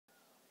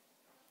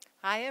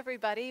Hi,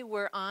 everybody.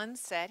 We're on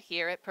set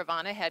here at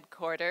Pravana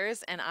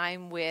headquarters, and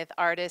I'm with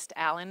artist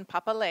Alan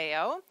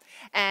Papaleo.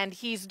 And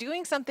he's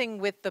doing something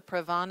with the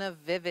Pravana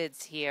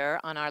Vivids here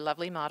on our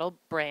lovely model,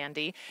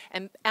 Brandy.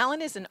 And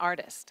Alan is an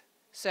artist.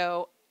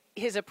 So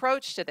his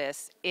approach to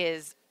this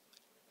is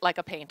like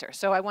a painter.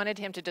 So I wanted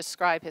him to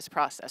describe his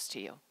process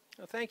to you.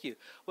 Oh, thank you.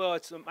 Well,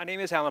 my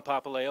name is Alan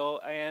Papaleo,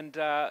 and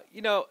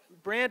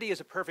Brandy is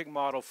a perfect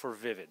model for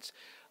Vivids.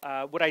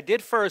 What I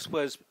did first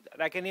was,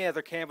 like any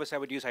other canvas I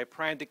would use, I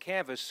primed the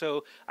canvas.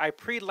 So I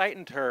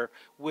pre-lightened her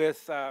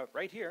with,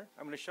 right here,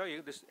 I'm going to show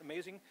you this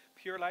amazing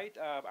Pure Light,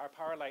 our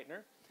power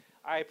lightener.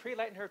 I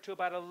pre-lightened her to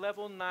about a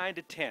level 9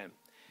 to 10.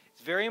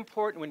 It's very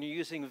important when you're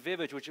using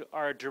Vivids, which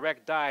are a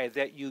direct dye,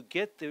 that you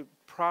get the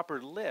proper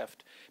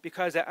lift,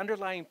 because that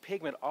underlying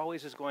pigment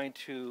always is going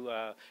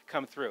to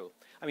come through.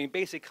 I mean,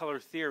 basic color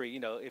theory,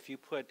 if you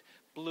put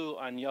blue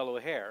on yellow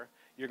hair,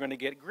 you're going to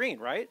get green,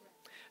 right?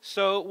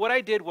 So what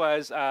I did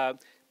was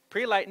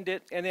pre-lightened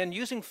it, and then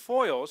using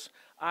foils,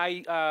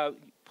 I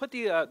put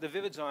the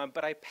Vivids on,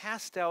 but I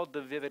pasteled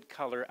the Vivid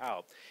color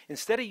out.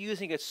 Instead of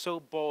using it so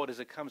bold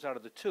as it comes out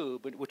of the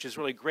tube, which is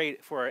really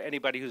great for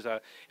anybody who's an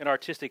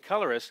artistic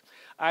colorist,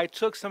 I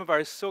took some of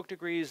our Silk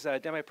Degrees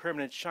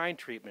Demi-Permanent Shine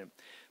Treatment,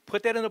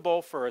 put that in a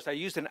bowl first. I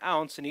used an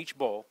ounce in each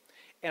bowl,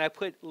 and I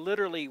put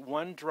literally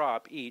 1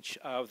 drop each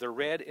of the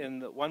red in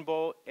the one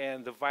bowl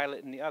and the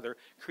violet in the other,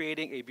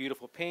 creating a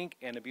beautiful pink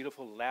and a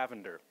beautiful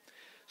lavender.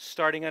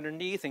 Starting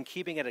underneath and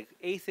keeping it an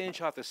 1/8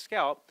 inch off the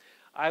scalp,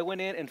 I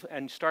went in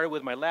and started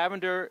with my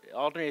lavender,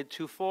 alternated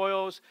 2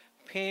 foils,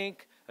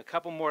 pink, a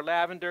couple more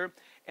lavender,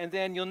 and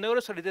then you'll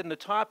notice what I did in the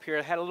top here.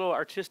 I had a little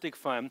artistic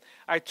fun.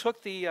 I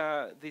took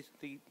the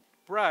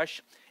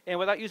brush, and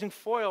without using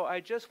foil,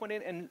 I just went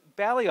in and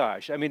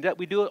balayage. I mean,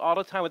 we do it all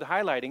the time with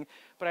highlighting,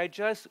 but I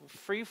just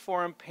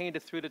free-form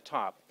painted through the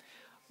top.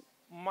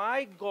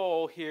 My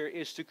goal here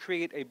is to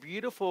create a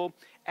beautiful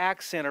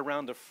accent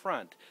around the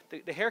front.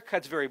 The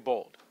haircut's very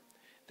bold.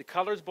 The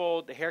color's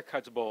bold, the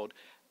haircut's bold.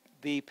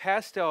 The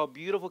pastel,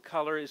 beautiful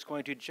color is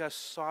going to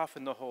just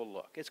soften the whole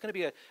look. It's going to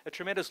be a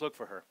tremendous look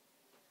for her.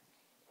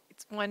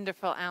 It's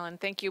wonderful, Alan.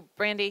 Thank you.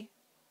 Brandy,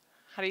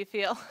 how do you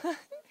feel?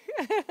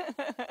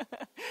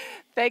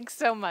 Thanks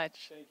so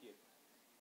much. Thank you.